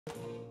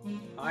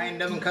አይ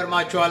እንደምን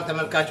ከርማችኋል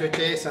ተመልካቾቼ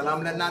ሰላም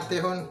ለእናንተ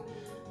ይሁን።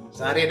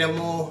 ዛሬ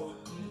ደግሞ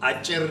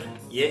አጭር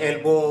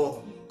የኤልቦ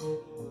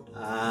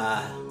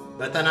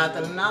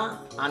በተናጠልና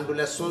 1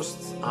 2 3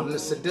 5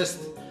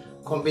 6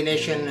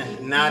 ኮምቢኔሽን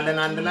እናያለን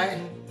አንድ ላይ።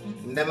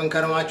 እንደምን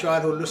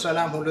ከርማችኋል? ሁሉ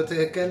ሰላም ሁሉ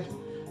ትክክል?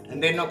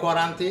 እንዴት ነው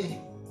ኳራንቲ?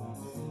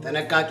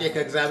 ተነቃቂ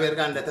ከእግዚአብሔር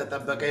ጋር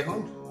እንደተጠበቀ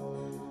ይሁን።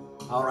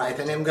 አውራይት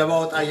እኔም ገባ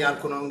ወጣ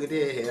ያልኩ ነው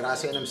እንግዲህ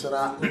ራሴንም ስራ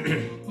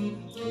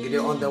እንግዲህ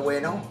ኦን ዘ ዌይ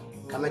ነው።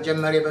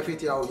 ከመጀመሪያ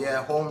በፊት ያው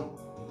የሆም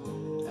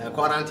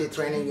ኳራንቲ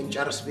ትሬኒንግ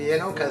እንጨርስ ብዬ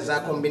ነው። ከዛ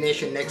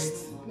ኮምቢኔሽን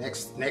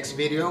ኔክስት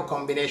ቪዲዮ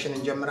ኮምቢኔሽን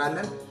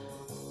እንጀምራለን።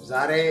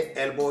 ዛሬ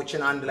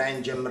ኤልቦዎችን አንድ ላይ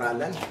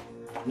እንጀምራለን።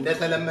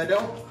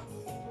 እንደተለመደው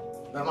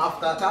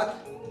በማፍታታት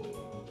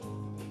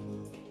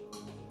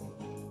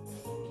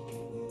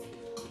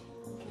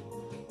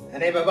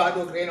እኔ በባዶ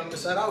እግሬ ነው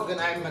የምሰራው፣ ግን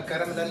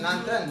አይመከርም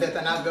ለእናንተ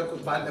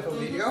እንደተናገርኩት ባለፈው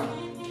ቪዲዮ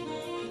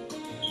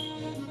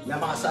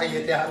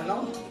ለማሳየት ያህል ነው።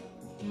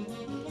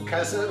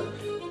 ከስር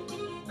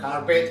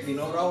ካርፔት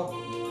ቢኖረው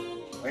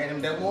ወይንም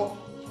ደግሞ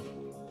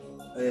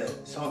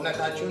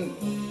ሰውነታችሁን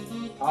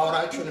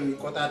ፓወራችሁን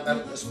የሚቆጣጠር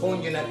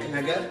ስፖንጅ ነክ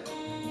ነገር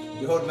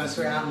የሆድ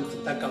መስሪያ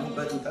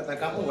የምትጠቀሙበትን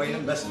ተጠቀሙ፣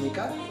 ወይንም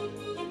በስኒከር።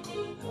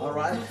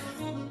 ኦልራይት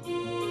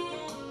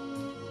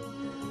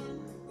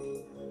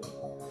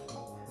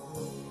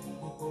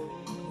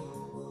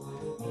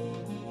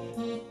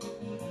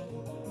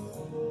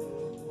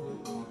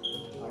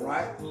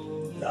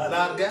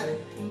ላላርገን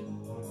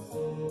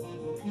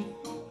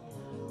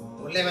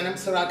ሁሌ ምንም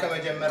ስራ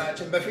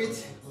ከመጀመራችን በፊት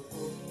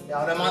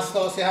ያው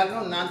ለማስታወስ ያህል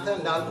ነው። እናንተ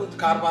እንዳልኩት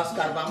ከ40 እስከ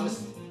 45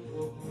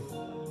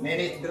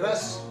 ሚኒት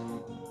ድረስ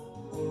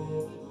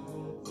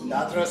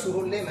እንዳትረሱ።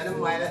 ሁሌ ምንም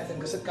አይነት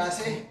እንቅስቃሴ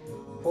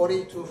 40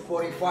 to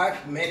 45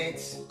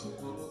 minutes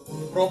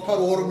ፕሮፐር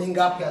ዋርሚንግ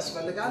አፕ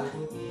ያስፈልጋል።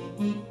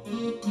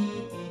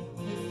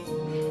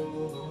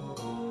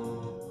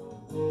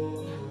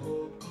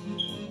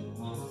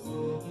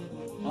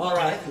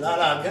 ኦልራይት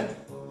ላላርገን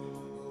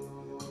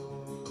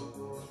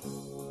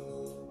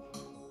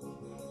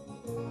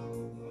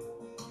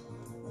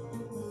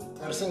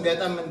ጥርስን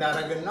ገጠም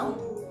እንዳደረግን ነው።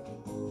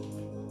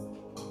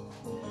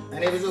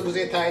 እኔ ብዙ ጊዜ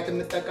ታይት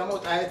የምጠቀመው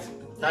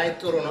ታይት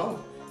ጥሩ ነው።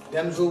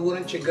 ደም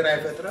ዝውውርን ችግር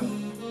አይፈጥርም።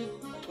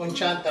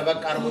 ጡንቻን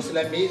ጠበቅ አድርጎ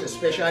ስለሚይዝ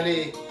ስፔሻሊ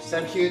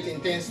ሰብኪዩት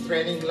ኢንቴንስ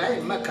ትሬኒንግ ላይ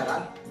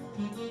ይመከራል።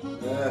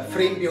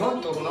 ፍሪም ቢሆን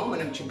ጥሩ ነው፣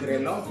 ምንም ችግር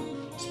የለውም።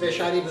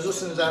 ስፔሻሊ ብዙ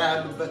ስንዘራ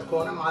ያሉበት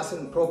ከሆነ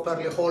ማስን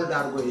ፕሮፐርሊ ሆልድ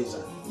አድርጎ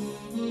ይይዛል።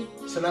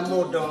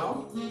 ስለምወደው ነው።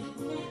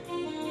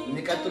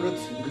 የሚቀጥሉት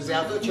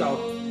ጊዜያቶች ያው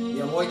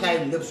የሞይታይ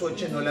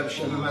ልብሶችን ነው ለብሼ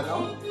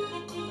የምመጣው፣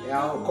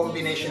 ያው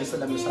ኮምቢኔሽን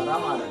ስለምሰራ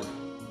ማለት ነው።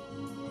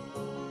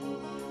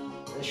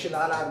 እሺ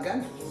ላላርገን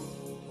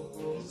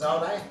እዛው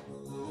ላይ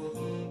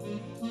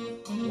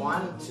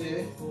 1 2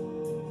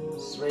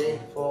 3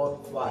 4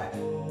 5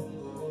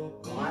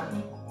 1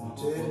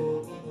 2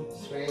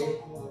 3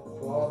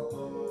 4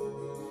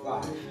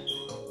 5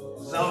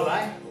 እዛው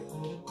ላይ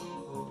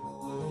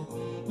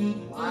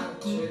 1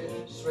 2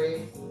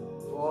 3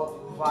 4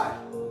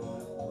 5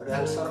 ወደ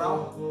አልሰራው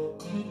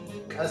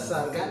ቀስ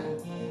አድርገን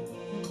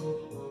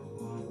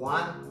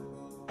 1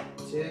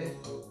 2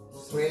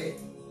 3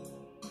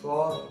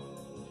 4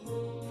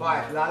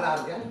 5 ላላ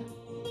አድርገን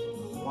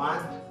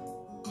 1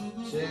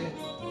 2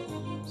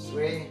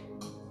 3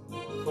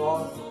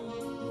 4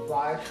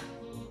 5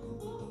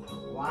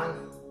 1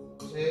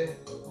 2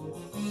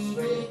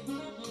 3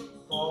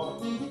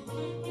 4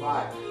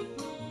 5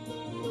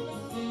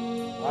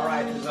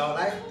 ኦልራይት እዛው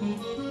ላይ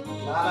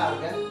ላላ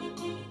አድርገን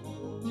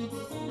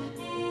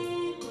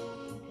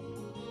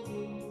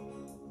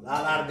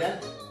ላላርገን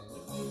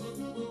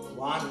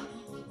 1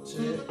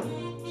 2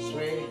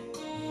 3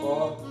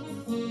 4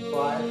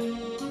 5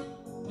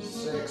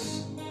 6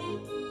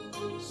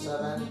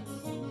 7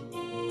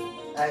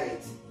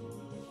 8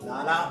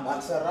 ላላ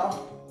ባልሰራው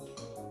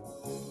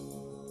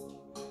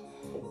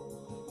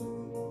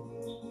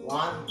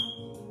 1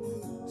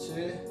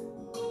 2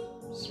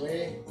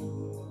 3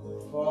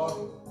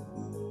 4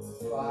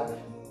 5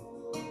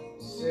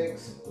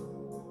 6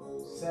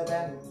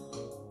 7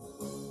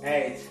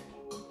 8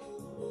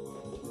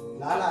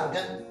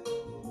 ላላርገን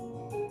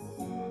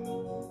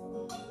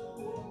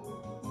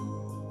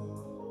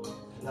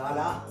ላላ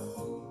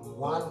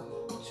 1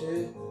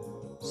 2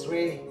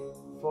 3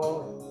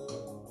 4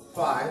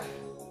 5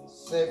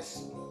 6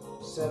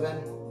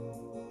 7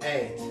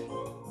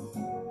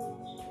 8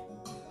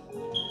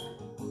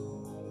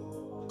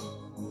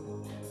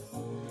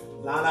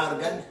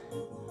 ላላርገን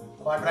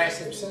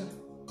ኳድራይሴፕስን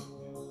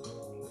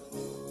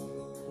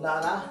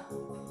ላላ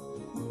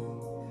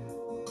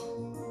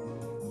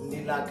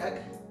እንዲላቀቅ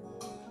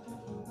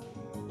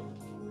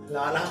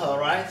ላላ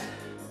ኦልራይት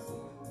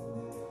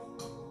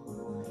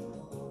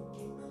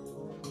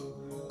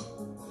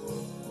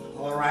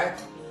ኦልራይት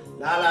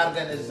ላላ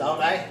አርገን እዛው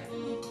ላይ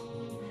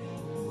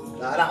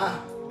ላላ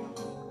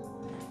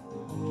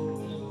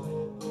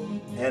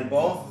ኤልቦ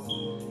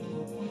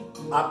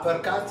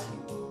አፐርካት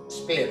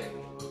ስፔር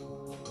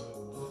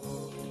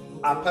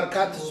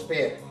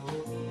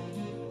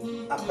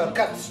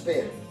uppercut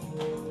spare.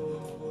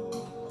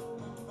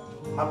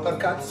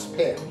 uppercut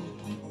spare,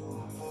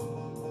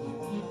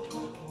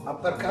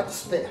 uppercut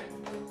spare.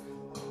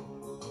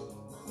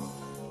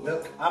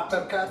 Look,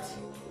 uppercut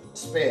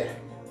spare.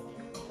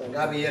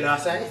 Gabi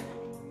yelasai.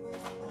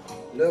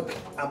 Look,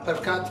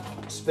 uppercut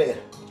spare.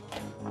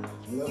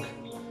 Look,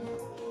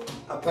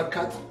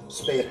 uppercut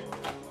spare.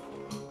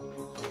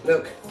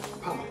 Look,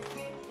 pump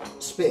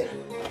spare.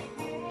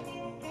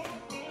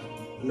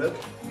 Look,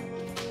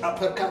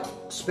 uppercut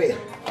spare.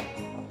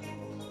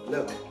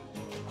 Look,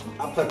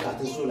 uppercut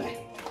zulai.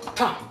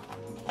 Pump,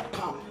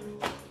 pump.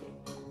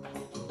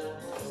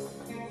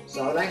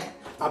 Zulai,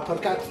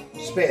 uppercut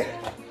spare.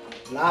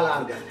 La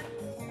larga.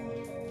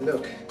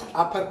 Look,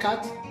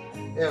 uppercut.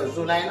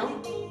 Zulai no.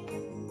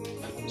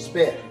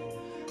 Spare.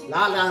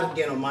 La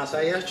larga no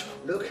masayach.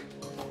 Look,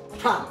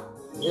 pump.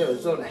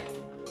 Zulai.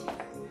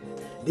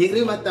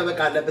 Degree መጠበቅ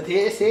አለበት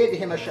ይሄ ሴድ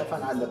ይሄ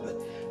መሸፈን አለበት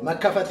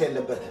መከፈት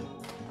የለበትም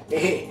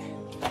ይሄ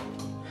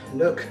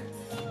look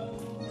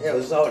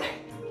እዛው ላይ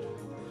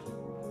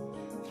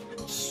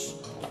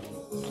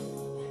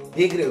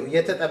ዲግሪው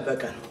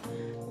የተጠበቀ ነው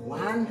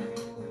 1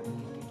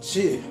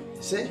 2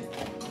 see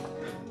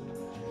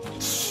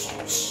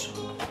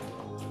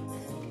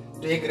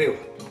ዲግሪው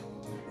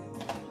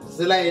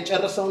ዝላይ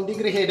የጨረሰውን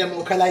ዲግሪ ይሄ ደግሞ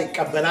ከላይ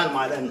ይቀበላል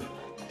ማለት ነው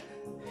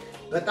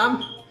በጣም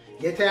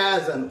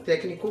የተያያዘ ነው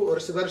ቴክኒኩ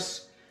እርስ በርስ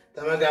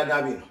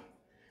ተመጋጋቢ ነው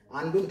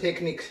አንዱን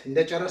ቴክኒክ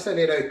እንደጨረሰ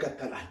ሌላው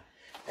ይከተላል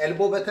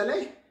ኤልቦ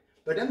በተለይ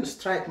በደንብ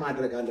ስትራይክ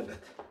ማድረግ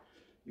አለበት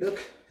look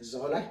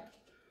እዛው ላይ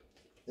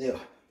ይኸው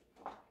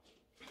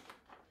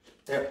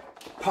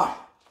ፓ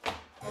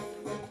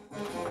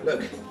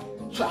look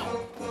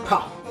ፓ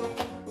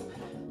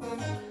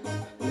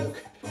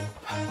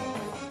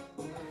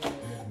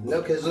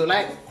look እዛው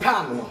ላይ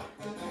ፓም ነው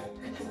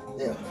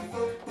ይኸው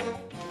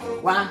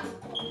 1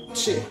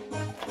 2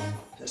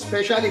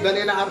 especially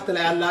በሌላ አርት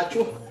ላይ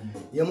ያላችሁ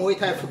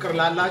የሞይታይ ፍቅር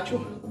ላላችሁ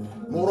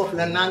ሞሮፍ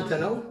ለናንተ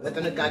ነው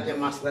በጥንቃቄ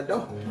ማስረዳው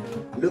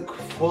look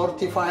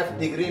 45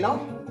 ዲግሪ ነው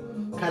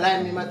ከላይ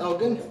የሚመጣው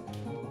ግን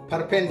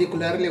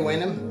perpendicularly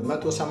ወይንም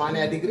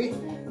 180 ዲግሪ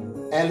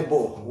ኤልቦ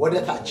ወደ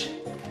ታች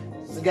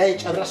ዝጋይ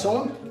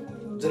ጨረሰውን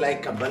ዝላይ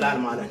ይቀበላል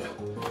ማለት ነው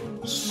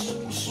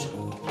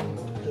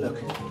look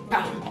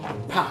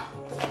ፓ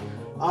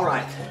all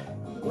right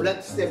ሁለት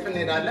ስቴፕ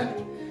እንሄዳለን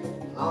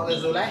አሁን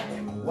እዚሁ ላይ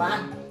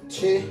 1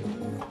 2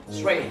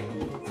 3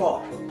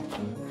 4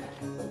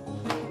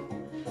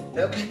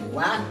 look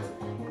 1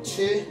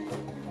 2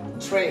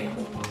 3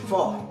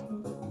 4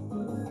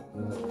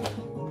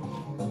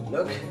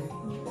 look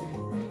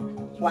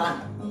 1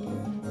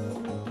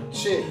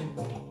 2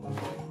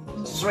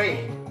 3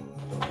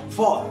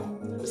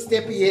 4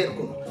 step here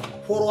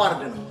forward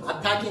no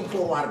attacking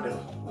forward no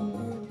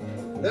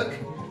look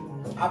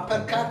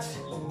uppercut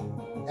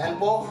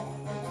elbow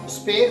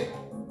spear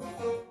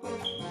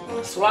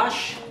slash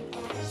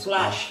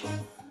slash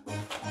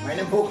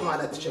ማይነም ቦክ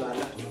ማለት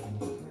ትችላላችሁ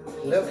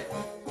look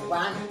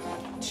 1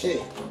 2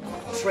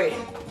 3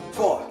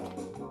 4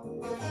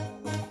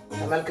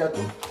 ተመልከቱ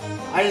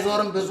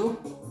አይዞርም ብዙ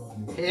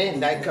ይሄ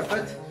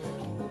እንዳይከፈት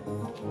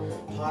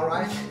all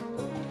right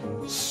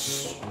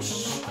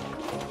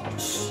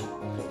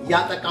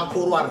ያጠቃን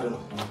ፎርዋርድ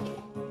ነው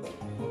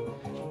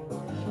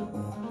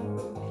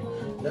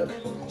look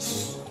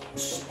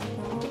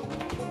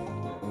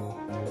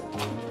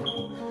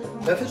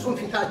በፍጹም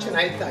ፊታችን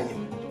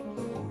አይታይም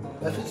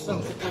በፍጹም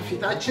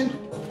ፊታችን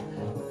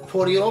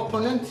for your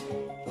opponent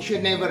you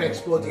should never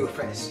expose your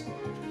face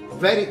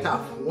very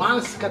tough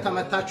once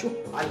ከተመታችሁ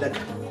አለቀ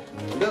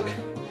look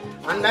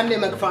አንዳንዴ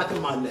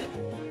መግፋትም አለ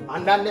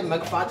አንዳንዴ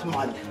መግፋትም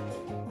አለ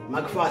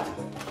መግፋት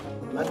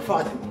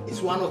is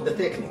one of the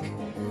technique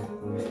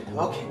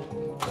okay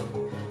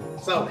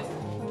so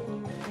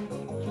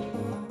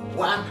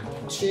 1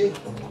 2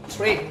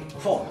 3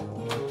 4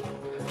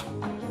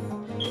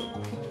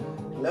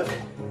 look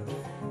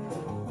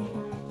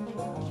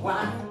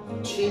 1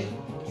 2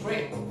 3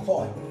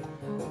 4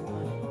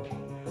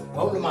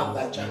 በሁሉም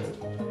አቅጣጫ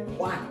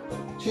 1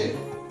 2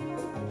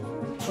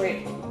 3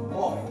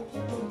 4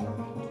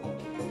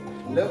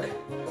 look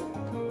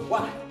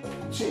 1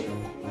 2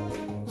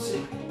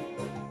 3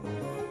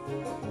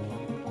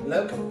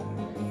 look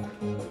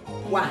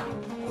 1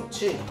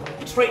 2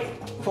 3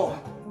 4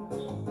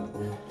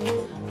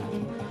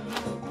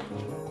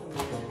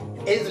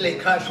 easily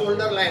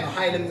ከሾልደር ላይ ነው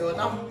ኃይል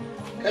የሚወጣው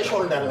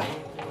ከሾልደር ላይ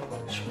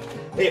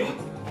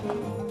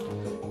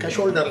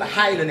ከሾልደር ላይ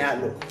ኃይል ነው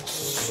ያለው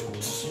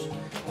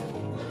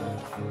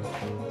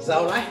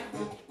ዛው ላይ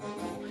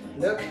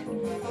look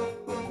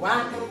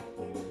 1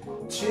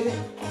 2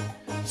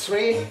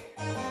 3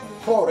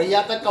 4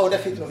 እያጠቃ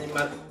ወደፊት ነው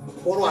የሚመጣው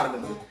ፎርዋርድ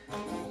ነው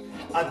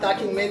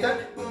attacking method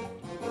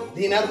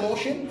linear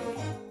motion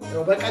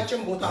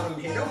በቀጭን ቦታ ነው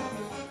የሚሄደው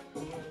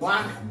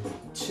 1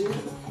 2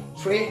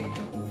 3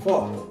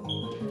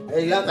 4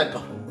 እያጠቃ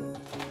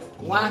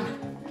 1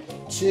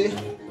 2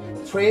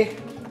 3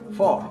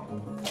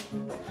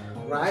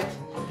 4 right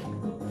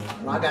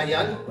raga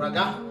yal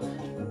raga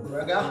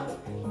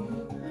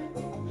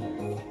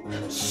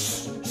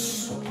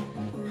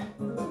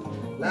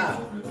now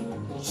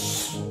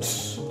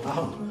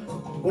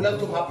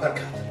ሁለቱም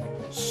አፐርካት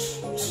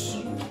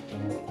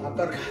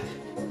አፐርካት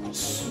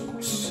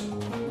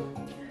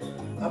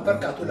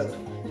አፐርካት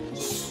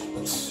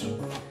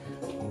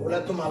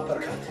ሁለቱም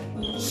አፐርካት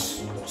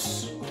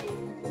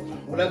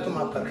ሁለቱም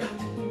አፐርካት።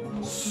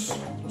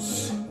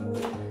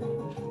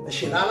 እሺ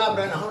ላላ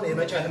አብረን አሁን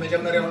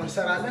የመጀመሪያውን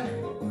እንሰራለን።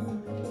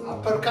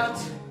 አፐርካት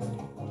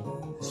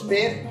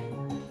ስፔር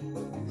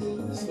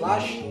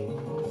ስላሽ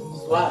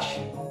ስላሽ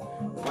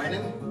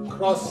ወይንም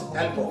ክሮስ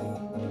ኤልቦ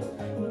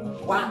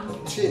 1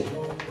 2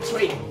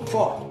 3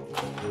 4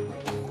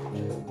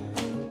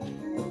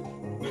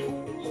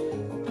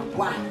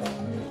 1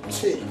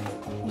 2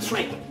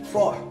 3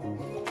 4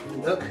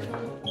 look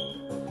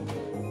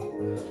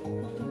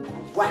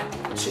 1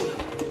 2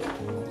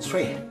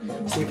 3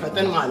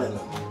 ሲፈጠን ማለት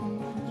ነው።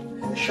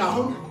 እሺ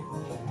አሁን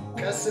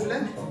ቀስ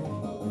ብለን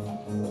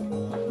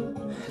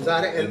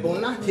ዛሬ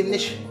ኤልቦና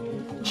ትንሽ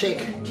ቼክ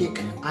ኪክ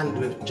አንድ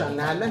ብቻ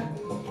እናያለን።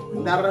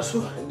 እንዳረሱ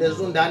እንደዙ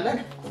እንዳለን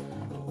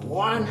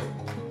 1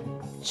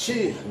 2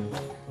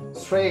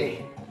 3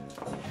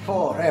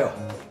 4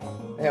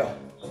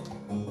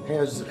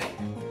 here's the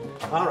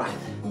all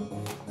right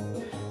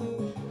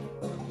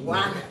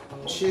 1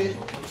 2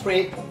 3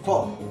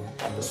 4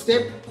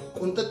 step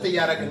ቁንጥጥ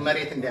ያረግን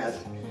መሬት እንደያዘ።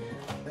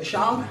 እሺ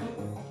አሁን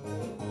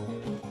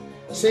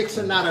 6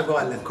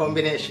 እናደርገዋለን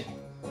ኮምቢኔሽን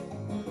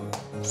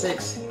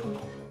 6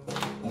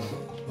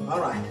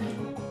 all right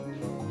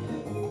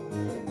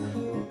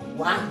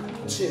 1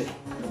 2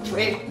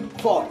 3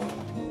 4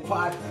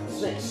 5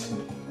 6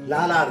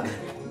 ላላ አርገ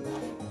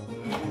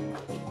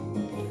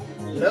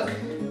look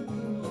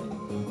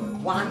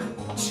 1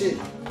 2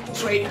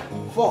 3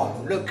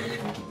 4 look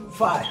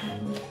 5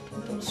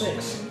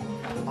 6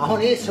 አሁን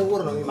ይሄ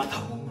ስውር ነው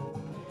የሚመጣው።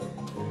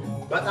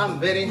 በጣም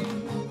very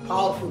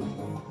powerful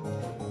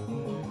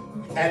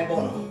elbow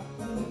ነው።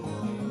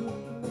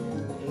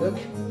 look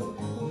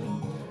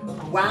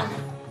 1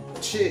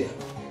 2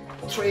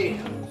 3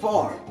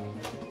 4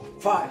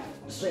 5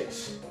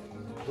 6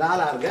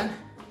 ላላ አርገን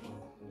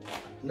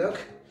look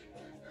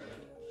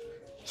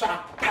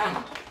chop pam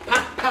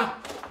pam pam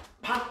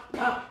pam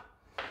pam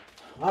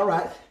all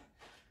right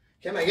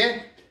come again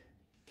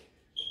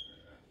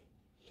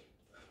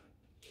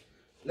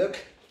look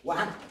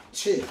 1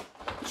 2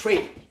 3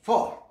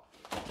 4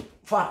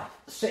 5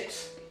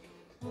 6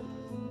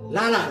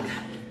 ላላ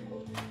አርገን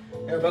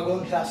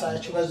በጎን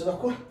ላሳያችሁ በዚህ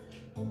በኩል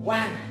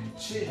 1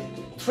 2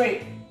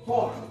 3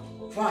 4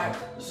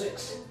 5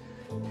 6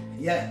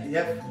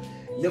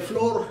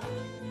 የፍሎር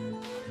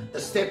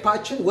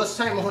ስቴፓችን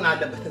ወሳኝ መሆን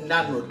አለበት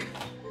እንዳንወድቅ።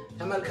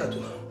 ተመልከቱ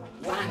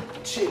 1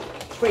 2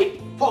 3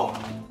 4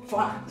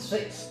 5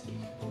 6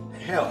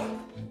 ሄው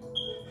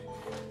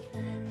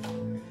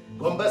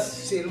ጎንበስ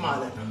ሲል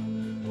ማለት ነው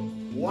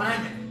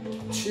 1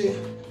 2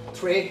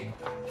 3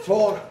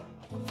 4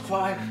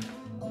 5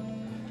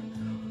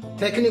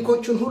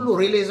 ቴክኒኮቹን ሁሉ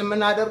ሪሊዝ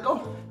የምናደርገው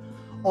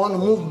on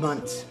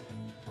movement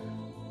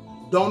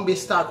don't be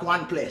stuck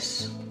one place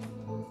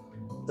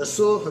እሱ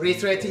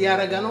ሪትሬት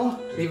እያደረገ ነው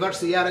ሪቨርስ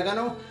እያደረገ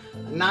ነው።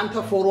 እናንተ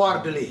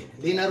ፎርዋርድሊ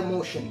ሊነር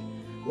ሞሽን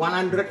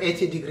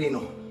 180 ዲግሪ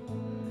ነው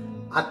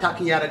አታክ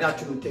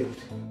እያደረጋችሁ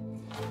የምትሄዱት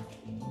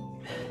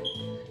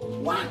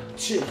 1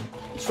 2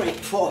 3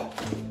 4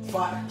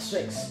 5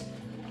 6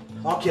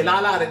 ኦኬ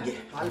ላላ አድርጌ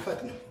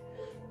አልፈጥንም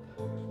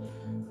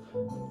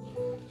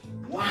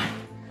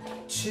 1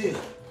 2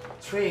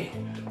 3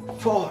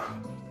 4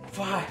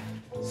 5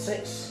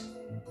 6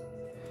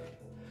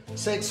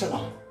 6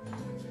 ነው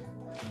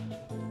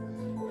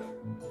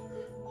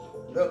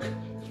look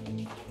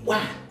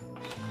 1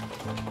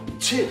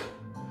 2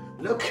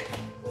 look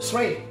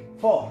 3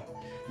 4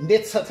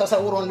 እንዴት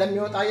ተሰውሮ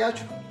እንደሚወጣ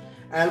ያያችሁ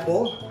ኤልቦ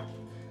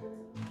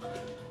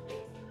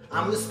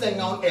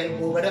አምስተኛውን ኤልቦ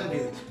በደንብ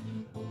ይዩት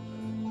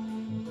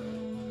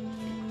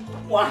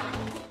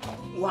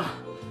 1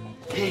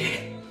 2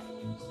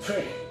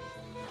 3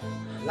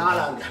 ላላ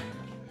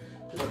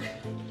look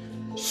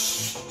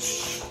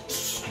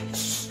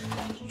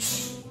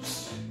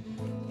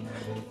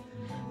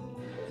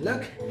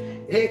look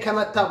ይሄ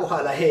ከመታ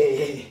በኋላ ይሄ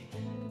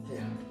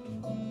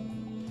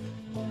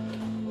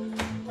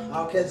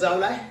ኦኬ እዛው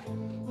ላይ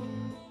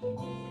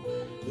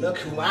look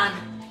 1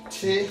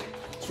 2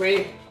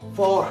 3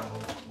 4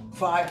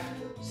 5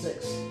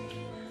 6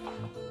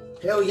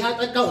 ይሄው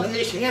ያጠቃው ነው።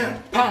 እሺ ይሄ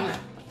ፓም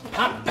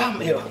ፓም ፓም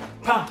ይሄው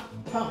ፓም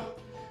ፓም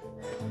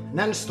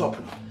ነን ስቶፕ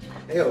ነው።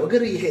 ይሄው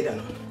እግር እየሄደ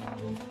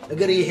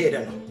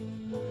ነው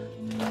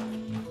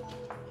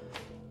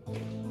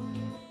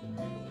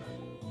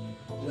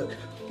look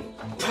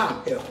pam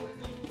here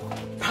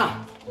pam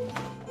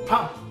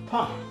pam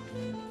pam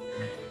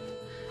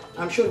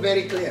I'm sure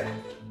very clear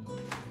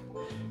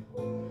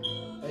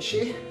እሺ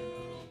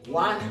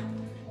 1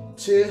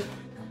 2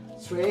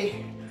 3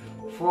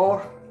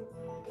 4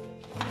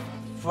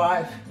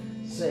 5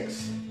 6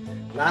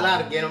 ላላ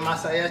አርጌ ነው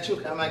ማሳያችሁ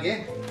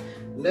ከማገን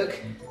look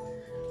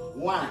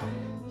 1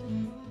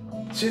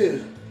 2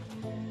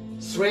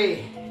 3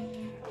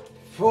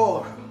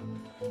 4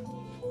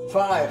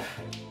 5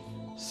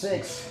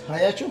 6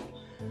 አያችሁ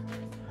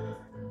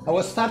I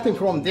was starting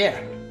from there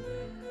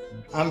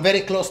I'm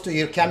very close to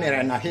your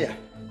camera now here.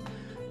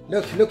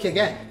 Look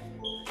again.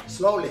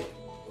 Slowly.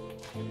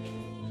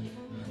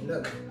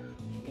 Look.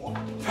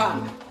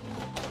 Pam.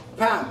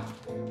 Pam.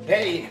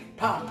 Hey,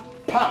 pam,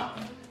 pam.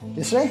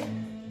 You see?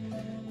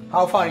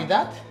 How far is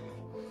that?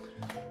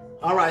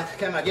 All right,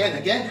 come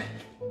again.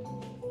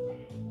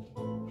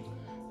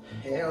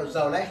 Here,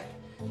 እዛው ላይ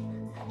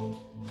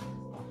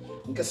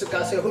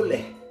እንቅስቃሴ ሁሌ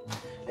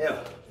ይኸው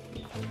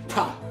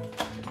ፓም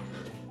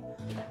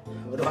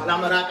ወደ ኋላ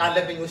መራቅ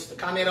አለብኝ ውስጥ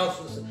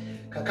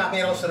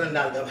ከካሜራው ስር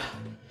እንዳልገባ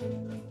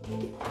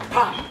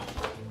ፓም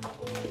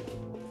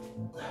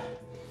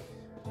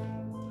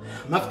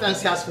መፍጠን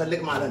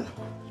ሲያስፈልግ ማለት ነው።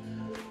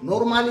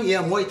 ኖርማሊ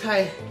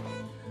የሞይታይ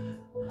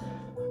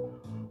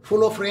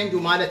ፉል ኦፍ ሬንጅ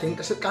ማለት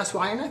እንቅስቃሴው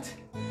አይነት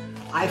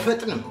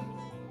አይፈጥንም፣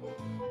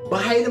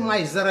 በኃይልም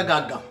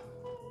አይዘረጋጋም።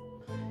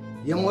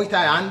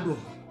 የሞይታይ አንዱ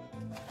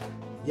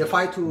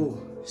የፋይቱ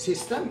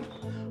ሲስተም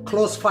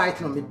ክሎዝ ፋይት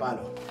ነው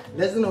የሚባለው።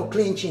 ለዚህ ነው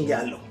ክሊንቺንግ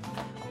ያለው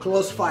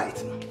ክሎዝ ፋይት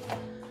ነው።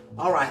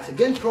 ኦልራይት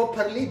ግን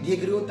ፕሮፐርሊ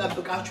ዲግሪውን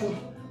ጠብቃችሁ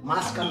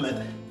ማስቀመጥ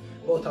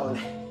ቦታው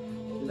ላይ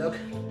look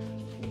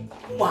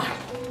 1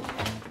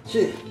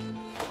 2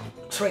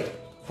 3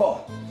 4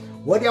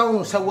 ወዲያውኑ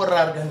ሰወር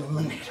አድርገን ነው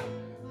የምንሄደው።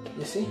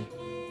 you see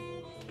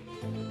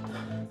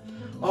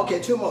okay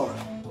 2 more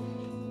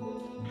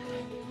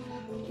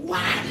 1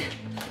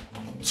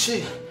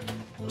 2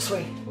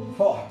 3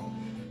 4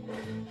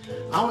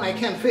 አሁን I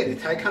can feel it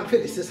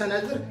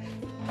ስሰነዝር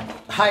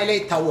ኃይሌ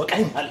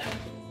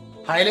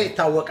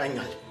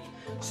ይታወቀኛል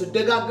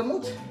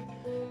ስደጋግሙት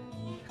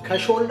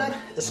ከሾልደር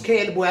እስከ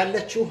ኤልቦ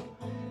ያለችው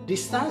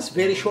distance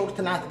very short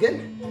ናት ግን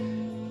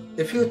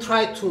if you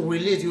try to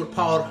release your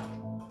power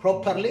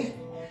properly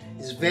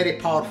it's very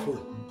powerful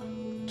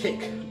kick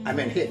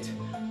hit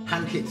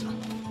hand hit no?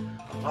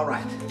 All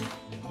right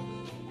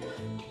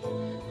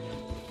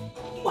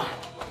 1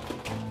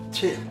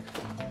 2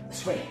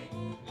 3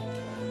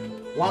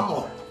 one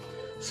more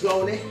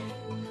slowly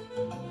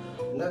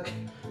look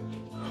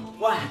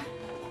 1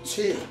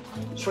 2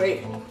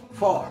 3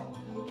 4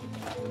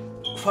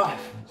 5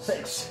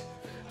 6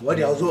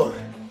 ወዲያው ዞር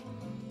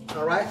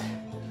all right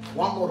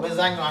one more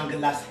በዛኛው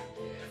አንግላስ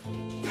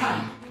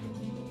ፓም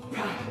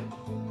ፓም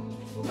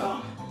ፓም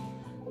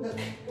look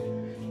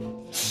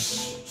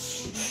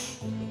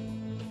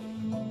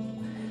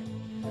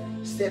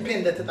step in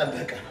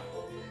እንደተጠበቀ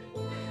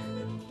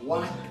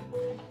 1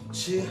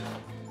 2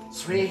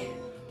 3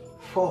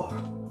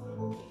 4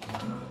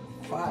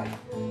 5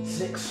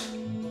 6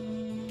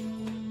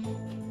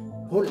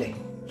 hold it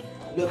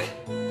look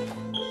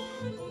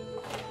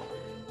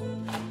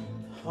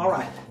all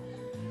right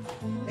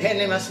ይሄን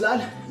ይመስላል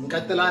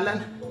እንቀጥላለን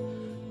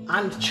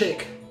አንድ ቼክ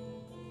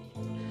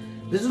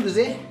ብዙ ጊዜ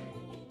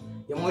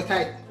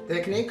የሞይታይ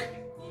ቴክኒክ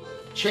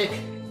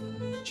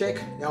ቼክ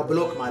ያው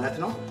ብሎክ ማለት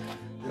ነው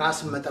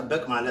ራስን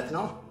መጠበቅ ማለት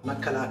ነው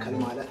መከላከል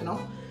ማለት ነው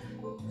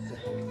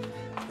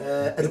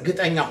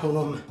እርግጠኛ ሆኖ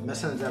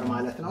መሰንዘር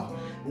ማለት ነው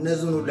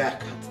እነዚህን ሁሉ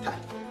ያካትታል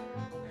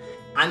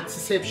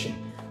አንቲሴፕሽን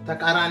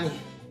ተቃራኒ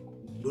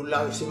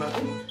ዱላው ሲመጡ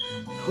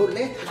ሁሌ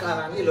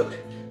ተቃራኒ ሎክ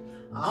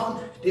አሁን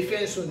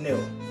ዲፌንሱን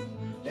ነው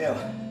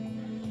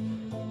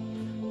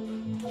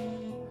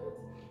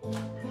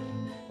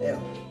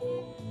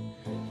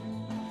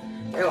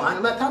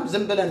አንመታም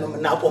ዝም ብለን ነው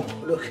የምናቆም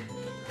ሎክ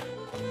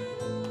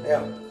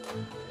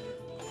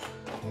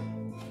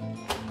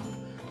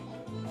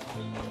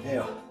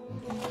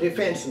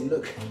defense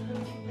look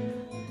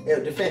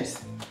defense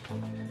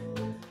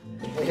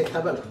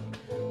ተበል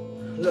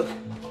look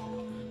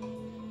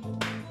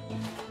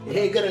ይሄ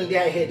ግር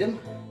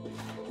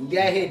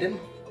እንዲያይሄድም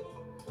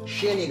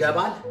ሼን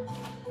ይገባል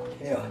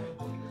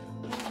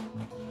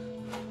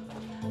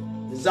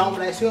እዛው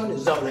ላይ ሲሆን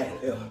እዛው ላይ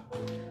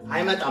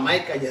አይመጣም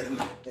አይቀየርም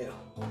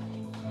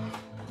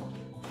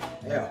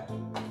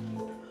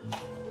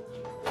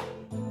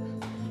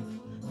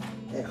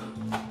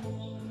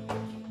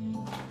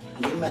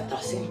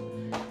ይመታሲም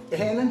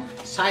ይሄንን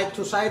ሳይድ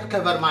ቱ ሳይድ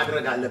ከቨር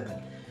ማድረግ አለብን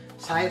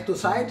ሳይድ ቱ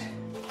ሳይድ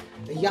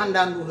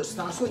እያንዳንዱ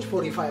ስታንሶች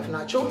 45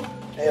 ናቸው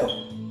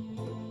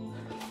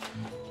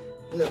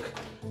look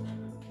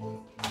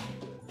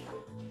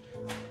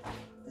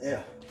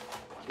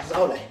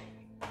እዛው ላይ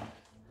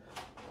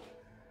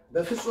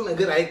በፍጹም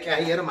እግር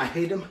አይቀያየርም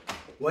አይሄድም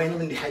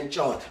ወይንም እንዲህ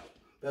አይጫወትም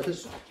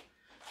በፍጹም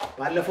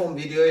ባለፈውም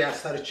ቪዲዮ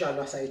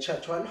ያሰርቻለሁ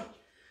አሳይቻችኋለሁ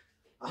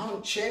አሁን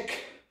ቼክ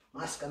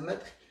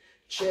ማስቀመጥ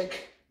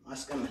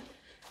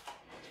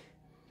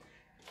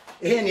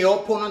ይሄን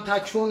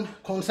የኦፖነንታችሁን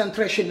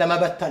ኮንሰንትሬሽን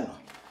ለመበተን ነው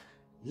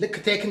ልክ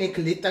ቴክኒክ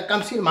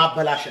ሊጠቀም ሲል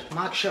ማበላሸት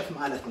ማክሸፍ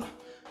ማለት ነው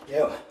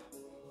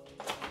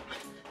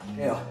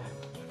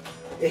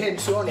ይሄን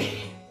ሲሆን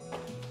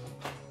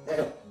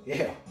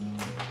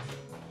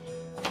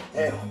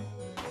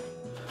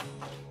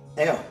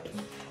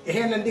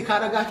ይሄን እንዲህ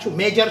ካረጋችሁ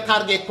ሜጀር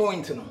ታርጌት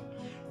ፖይንት ነው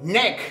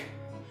ኔክ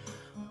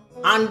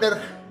አንደር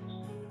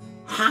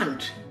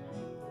ሃንድ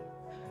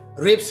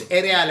ribs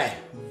area ላይ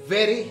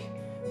very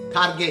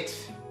target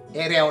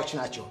areaዎች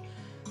ናቸው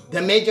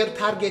the major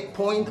target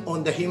point on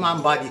the human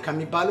body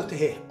ከሚባሉት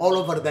ይሄ all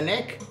over the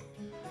neck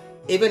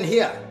even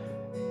here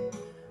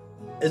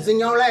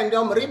እዚህኛው ላይ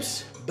እንዲያውም ሪብስ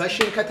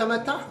በሽን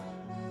ከተመታ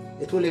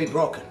it will be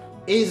broken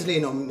easily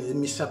ነው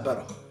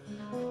የሚሰበረው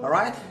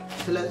alright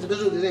ስለዚህ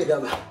ብዙ ጊዜ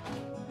ደባ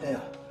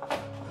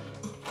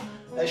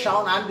እሺ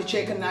አሁን አንድ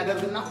ቼክ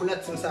እናደርግና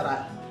ሁለት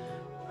እንሰራለን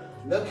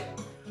look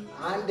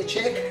አንድ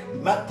ቼክ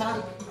መታን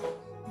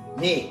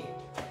knee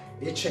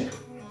ይችን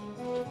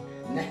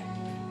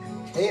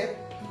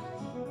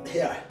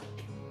here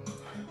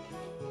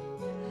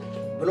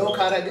block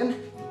አረግን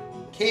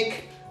kick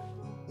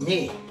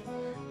knee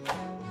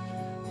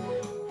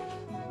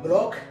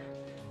block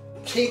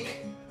kick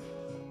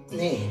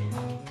knee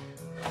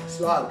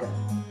slow again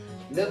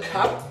look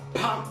up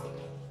pump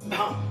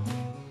pump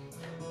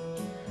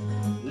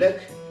look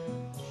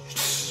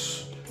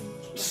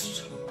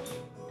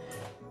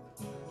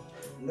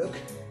look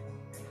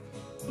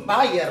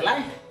በአየር ላይ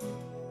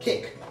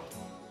kick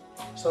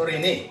sorry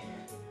knee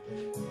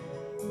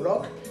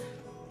block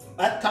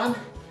መታን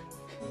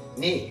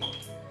knee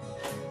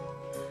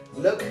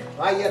look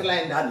በአየር ላይ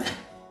እንዳለ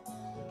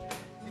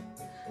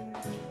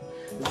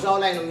እዛው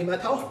ላይ ነው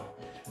የሚመታው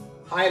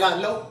ኃይል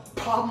አለው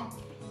ፓም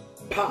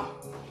ፓም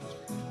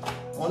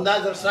on the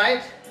other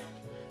side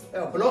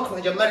block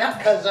መጀመሪያ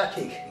ከዛ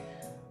kick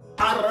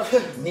አረፈ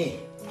knee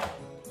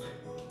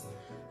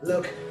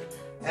look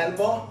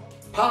elbow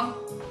pam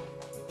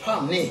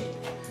pam knee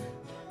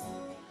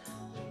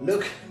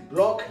look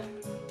block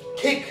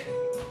kick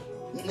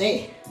knee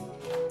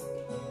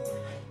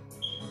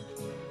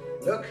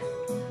look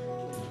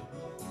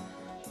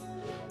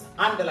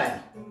underline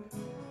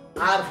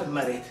አርፍ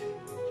መሬት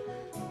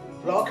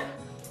block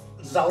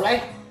እዛው ላይ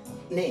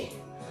knee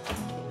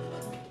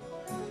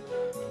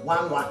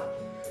 1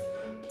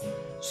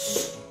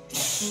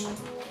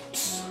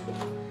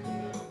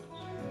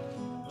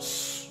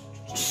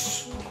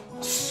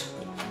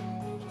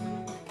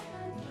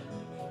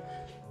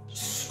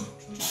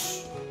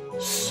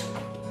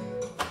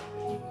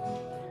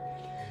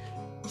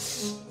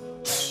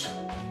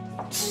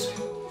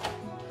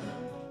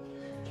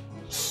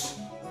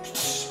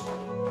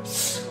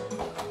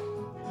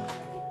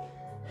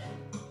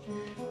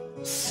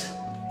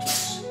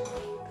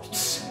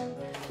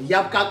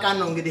 ያብቃቃን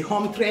ነው እንግዲህ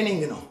ሆም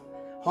ትሬኒንግ ነው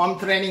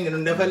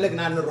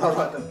እንደፈለግና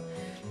እንሯሯጥም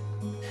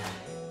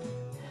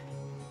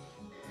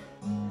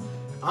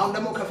አሁን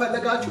ደግሞ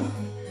ከፈለጋችሁ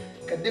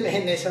ቅድም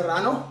ይሄን የሰራ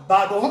ነው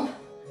ባዶውን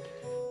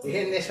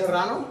ይሄን የሰራ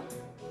ነው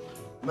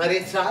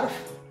መሬት ሳርፍ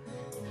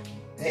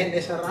ይሄን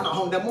የሰራ ነው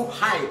አሁን ደግሞ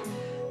ሃይ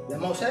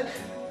ለመውሰድ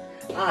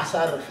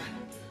አሳርፍ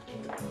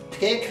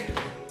ቴክ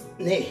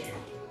knee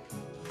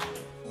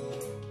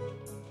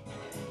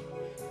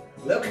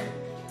look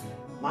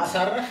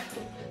ማሳረፍ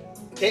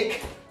kick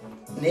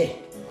knee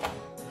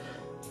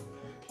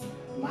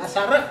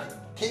ማሳረፍ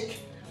kick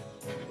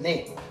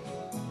knee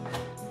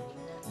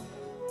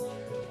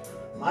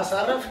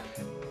ማሳረፍ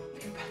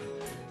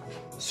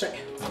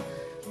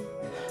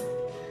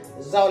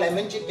እዛው ላይ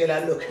ምንጭቅ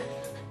ይላል look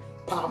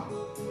ፓም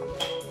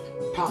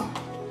ፓም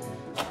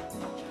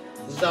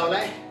እዛው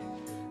ላይ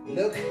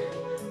look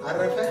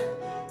አረፈ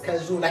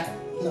ከዙ ላይ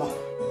ነው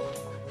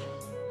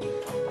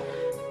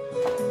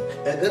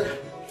እግር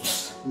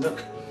look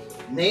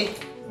knee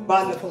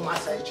ባለፈው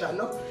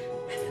ማሳይቻለሁ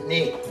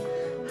knee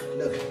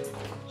look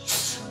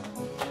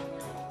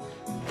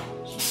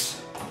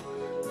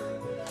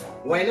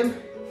ወይንም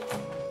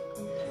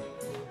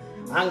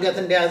አንገት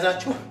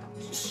እንደያዛችሁ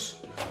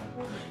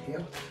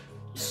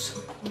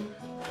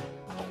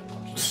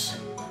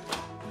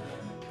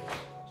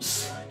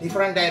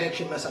different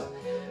direction መሳብ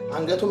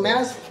አንገቱን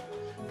መያዝ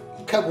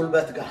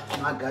ከጉልበት ጋር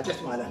ማጋጨት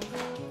ማለት ነው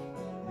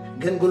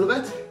ግን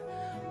ጉልበት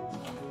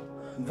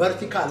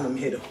vertical ነው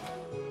የሚሄደው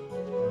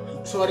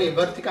sorry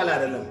vertical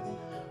አይደለም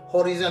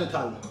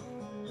horizontal ነው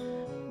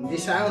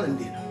እንዲህ ሳይሆን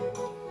እንዲህ ነው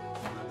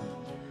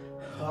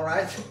all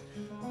right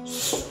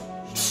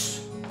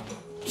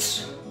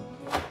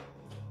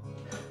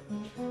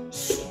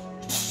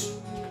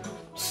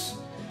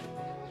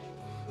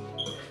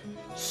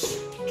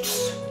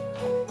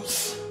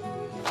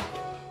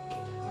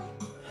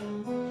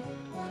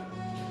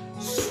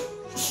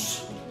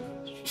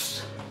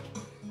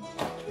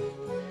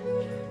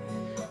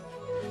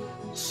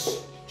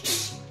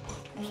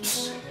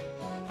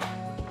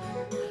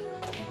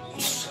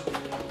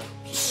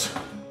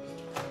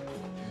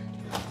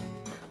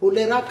ሁሌ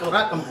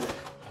ራቅ ማለት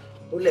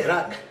ሁሌ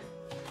ራቅ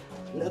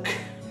look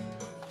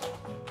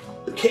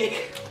kick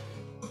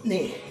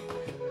knee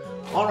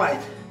all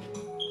right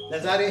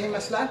ለዛሬ ይሄ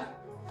ይመስላል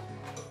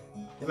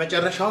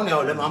የመጨረሻውን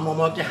ያው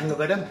ለማሟሟቂያ ነው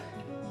በደንብ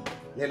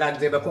ሌላ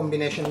ጊዜ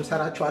በኮምቢኔሽን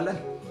እንሰራቸዋለን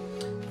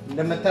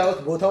እንደምታዩት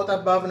ቦታው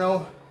ጠባብ ነው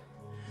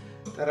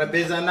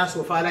ጠረጴዛና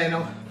ሶፋ ላይ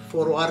ነው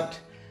ፎርዋርድ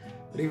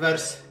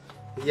ሪቨርስ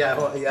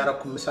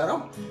ያረኩ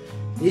ምሰራው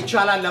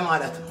ይቻላል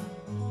ለማለት ነው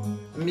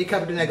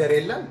የሚከብድ ነገር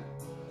የለም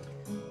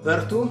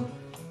በርቱ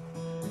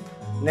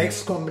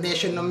next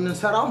combination ነው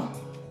የምንሰራው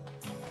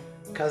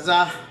ከዛ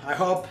I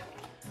hope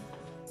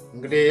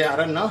እንግዲህ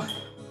አረና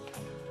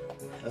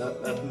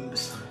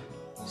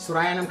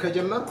ስራዬንም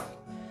ከጀመርኩ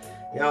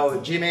ያው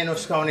ጂሜን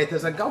እስካሁን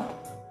የተዘጋው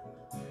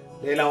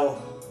ሌላው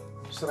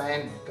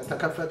ስራዬን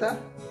ከተከፈተ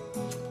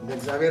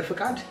በእግዚአብሔር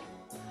ፍቃድ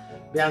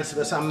ቢያንስ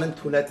በሳምንት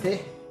ሁለቴ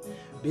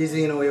ቢዚ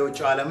ነው የውጭ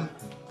ዓለም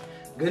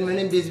ግን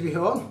ምንም ቢዚ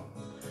ቢሆን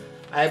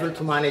able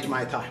to manage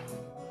my time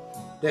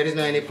there is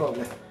no any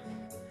problem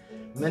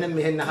ምንም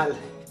ይሄን ያህል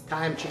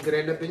ታይም ችግር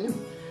የለብኝም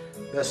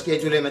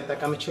በስኬጁል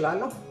መጠቀም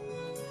እችላለሁ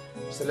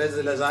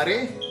ስለዚህ ለዛሬ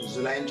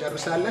እዚህ ላይ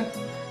እንጨርሳለን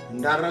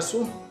እንዳረሱ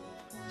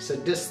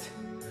 6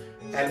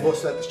 ኤልቦ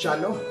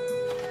ሰጥቻለሁ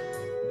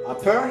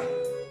upper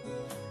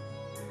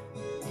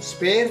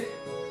spear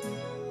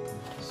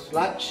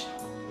slash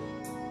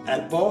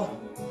elbow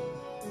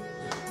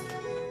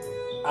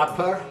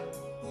upper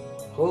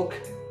hook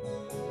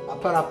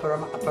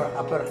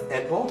upper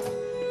elbow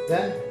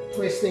then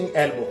twisting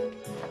elbow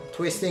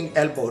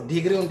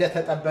ዲግሪው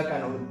እንደተጠበቀ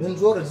ነው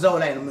ብንዞር እዛው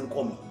ላይ ነው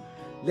የምንቆመው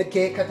ልክ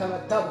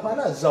ከተመታ በኋላ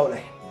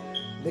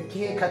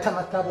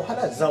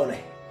እዛው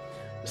ላይ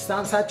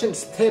ስታንሳችን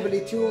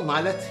ስቴቢሊቲው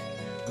ማለት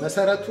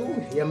መሰረቱ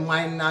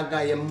የማይናጋ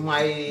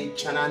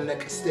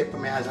የማይጨናነቅ ስቴፕ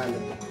መያዝ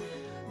አለብን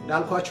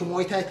እንዳልኳችሁ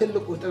ሞይታይ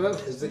ትልቁ ጥበብ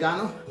እዚህ ጋር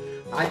ነው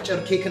አጭር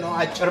ኪክ ነው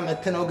አጭር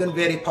ምት ነው ግን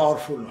very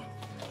powerful ነው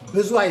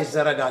ብዙ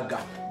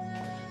አይዘረጋጋም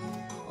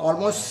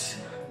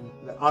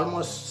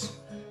almost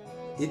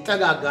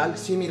ይጠጋጋል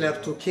similar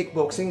to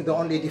kickboxing the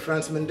only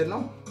difference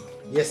ምንድነው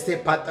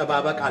የስቴፕ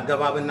አጠባበቅ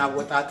አገባብና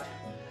ወጣት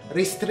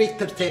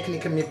restricted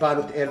technique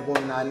የሚባሉት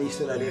ኤልቦና ኒ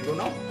ስለሌሉ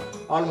ነው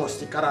almost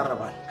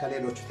ይቀራረባል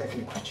ከሌሎቹ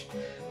ቴክኒኮች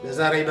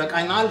ለዛሬ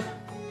ይበቃኛል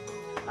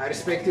I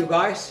respect you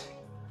guys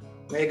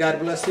may God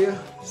bless you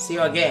see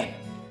you again